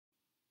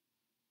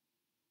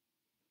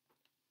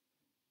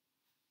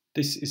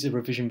This is a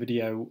revision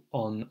video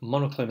on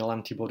monoclonal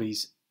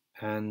antibodies,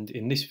 and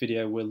in this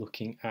video we're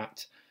looking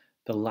at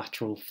the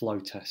lateral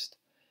flow test.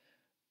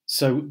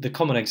 So the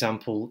common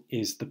example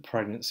is the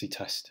pregnancy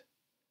test,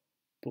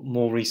 but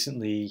more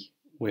recently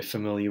we're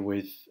familiar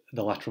with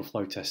the lateral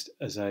flow test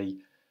as a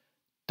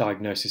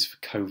diagnosis for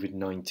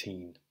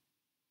COVID-19.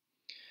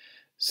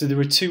 So there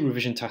are two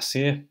revision tasks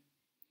here.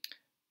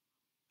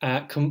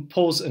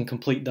 Pause and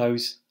complete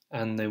those,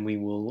 and then we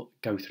will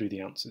go through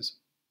the answers.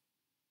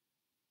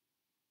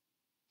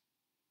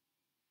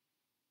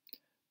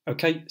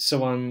 Okay,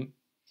 so I'm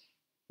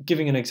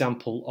giving an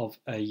example of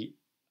a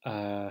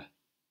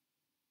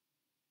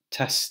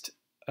test,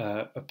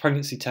 a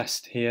pregnancy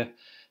test here.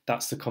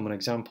 That's the common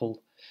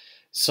example.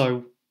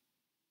 So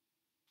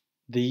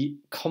the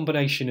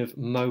combination of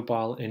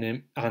mobile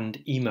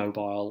and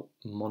immobile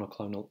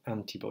monoclonal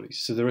antibodies.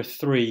 So there are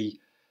three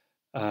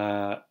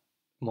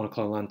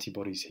monoclonal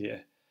antibodies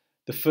here.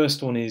 The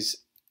first one is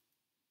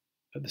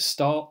at the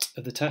start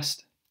of the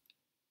test.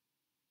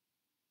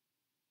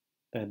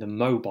 They're the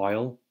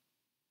mobile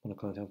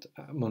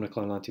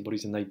monoclonal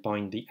antibodies, and they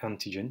bind the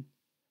antigen.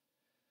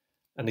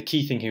 And the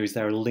key thing here is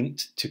they're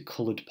linked to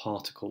coloured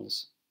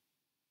particles.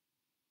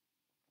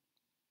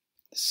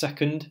 The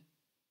second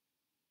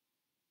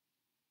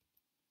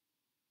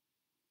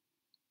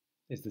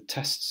is the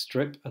test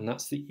strip, and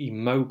that's the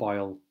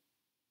immobile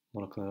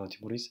monoclonal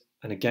antibodies.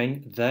 And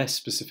again, they're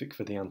specific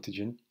for the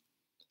antigen.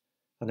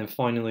 And then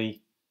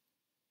finally,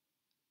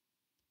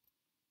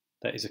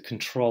 there is a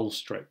control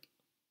strip,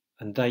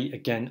 and they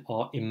again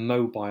are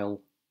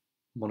immobile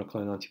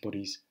monoclonal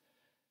antibodies.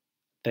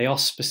 They are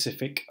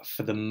specific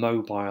for the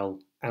mobile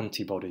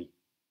antibody,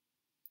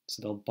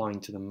 so they'll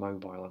bind to the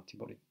mobile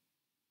antibody.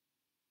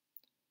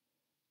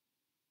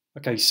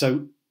 Okay,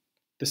 so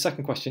the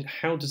second question,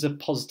 how does a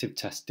positive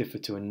test differ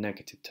to a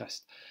negative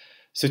test?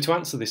 So to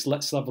answer this,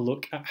 let's have a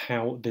look at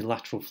how the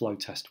lateral flow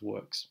test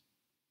works.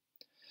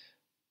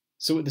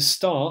 So at the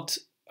start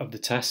of the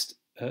test,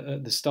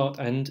 at the start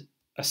end,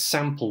 a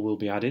sample will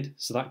be added.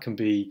 So that can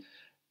be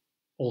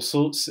all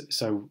sorts.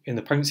 So in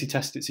the pregnancy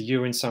test, it's a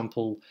urine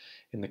sample.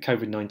 In the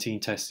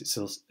COVID-19 test,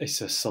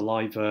 it's a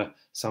saliva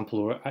sample,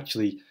 or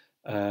actually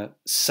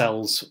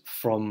cells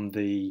from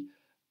the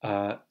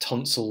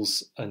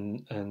tonsils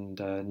and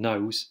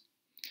nose.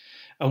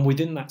 And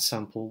within that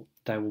sample,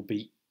 there will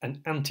be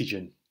an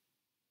antigen.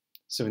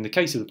 So in the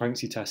case of the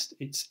pregnancy test,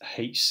 it's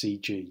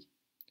HCG.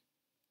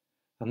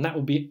 And that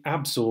will be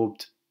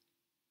absorbed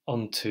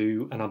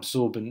onto an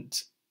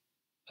absorbent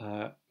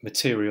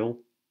material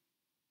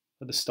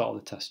at the start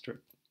of the test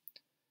strip.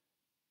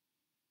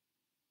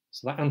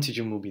 So that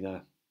antigen will be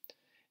there.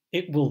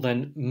 It will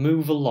then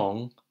move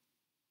along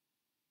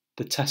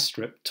the test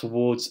strip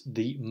towards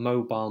the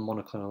mobile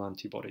monoclonal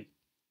antibody.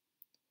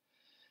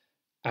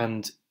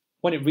 And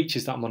when it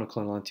reaches that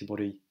monoclonal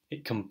antibody,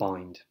 it can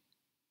bind.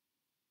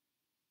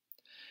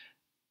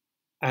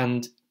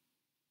 And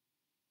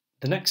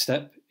the next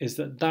step is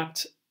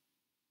that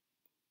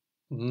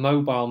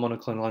mobile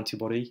monoclonal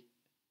antibody,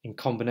 in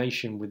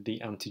combination with the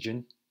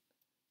antigen,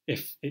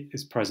 if it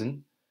is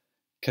present,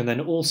 can then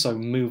also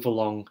move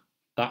along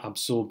that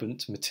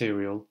absorbent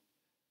material,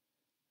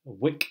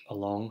 wick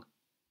along,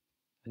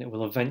 and it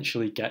will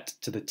eventually get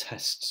to the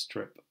test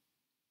strip.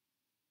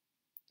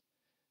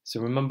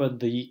 So remember,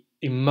 the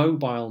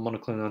immobile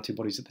monoclonal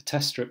antibodies at the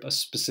test strip are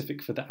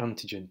specific for the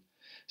antigen.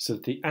 So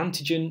if the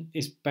antigen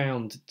is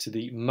bound to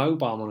the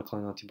mobile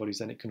monoclonal antibodies,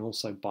 then it can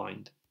also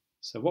bind.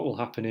 So what will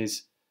happen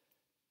is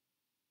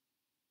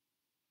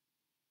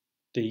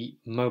the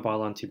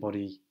mobile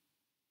antibody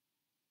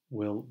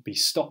will be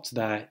stopped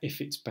there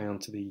if it's bound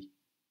to the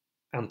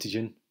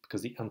antigen,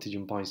 because the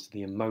antigen binds to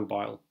the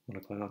immobile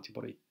monoclonal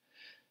antibody.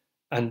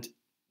 And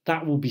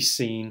that will be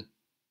seen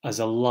as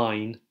a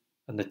line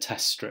and the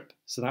test strip.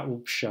 So that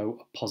will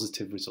show a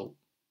positive result.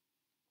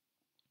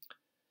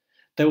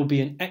 There will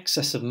be an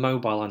excess of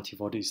mobile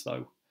antibodies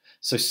though.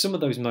 So some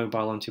of those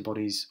mobile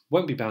antibodies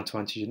won't be bound to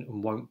antigen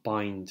and won't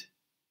bind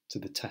to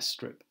the test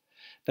strip.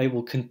 They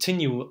will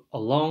continue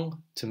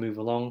along to move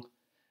along,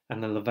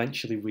 and they'll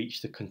eventually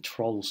reach the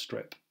control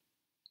strip.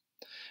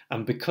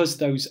 And because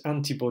those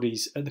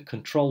antibodies at the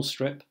control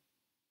strip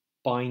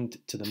bind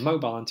to the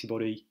mobile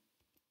antibody,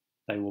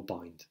 they will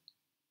bind.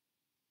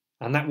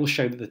 And that will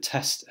show that the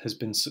test has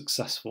been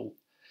successful.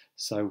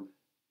 So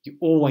you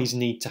always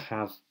need to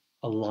have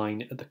a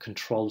line at the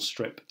control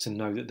strip to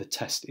know that the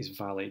test is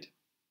valid.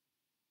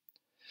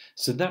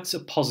 So that's a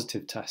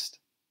positive test.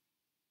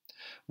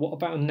 What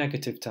about a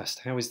negative test?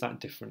 How is that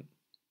different?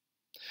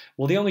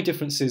 Well, the only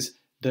difference is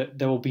that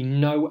there will be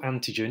no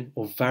antigen,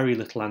 or very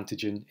little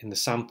antigen, in the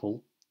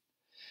sample.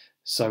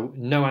 So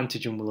no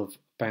antigen will have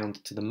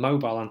bound to the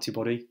mobile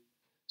antibody.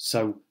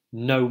 So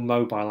no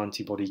mobile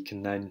antibody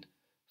can then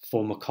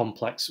form a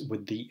complex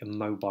with the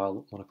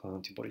immobile monoclonal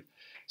antibody.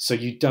 So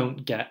you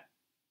don't get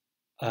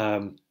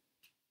a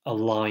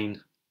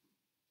line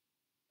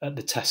at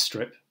the test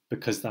strip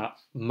because that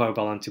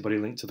mobile antibody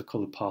linked to the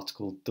coloured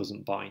particle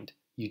doesn't bind.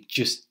 You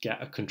just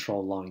get a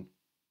control line.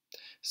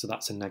 So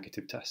that's a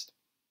negative test.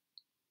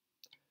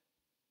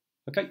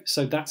 Okay,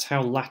 so that's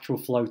how lateral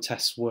flow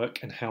tests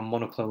work and how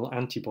monoclonal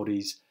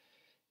antibodies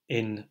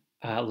in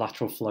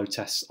lateral flow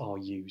tests are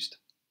used.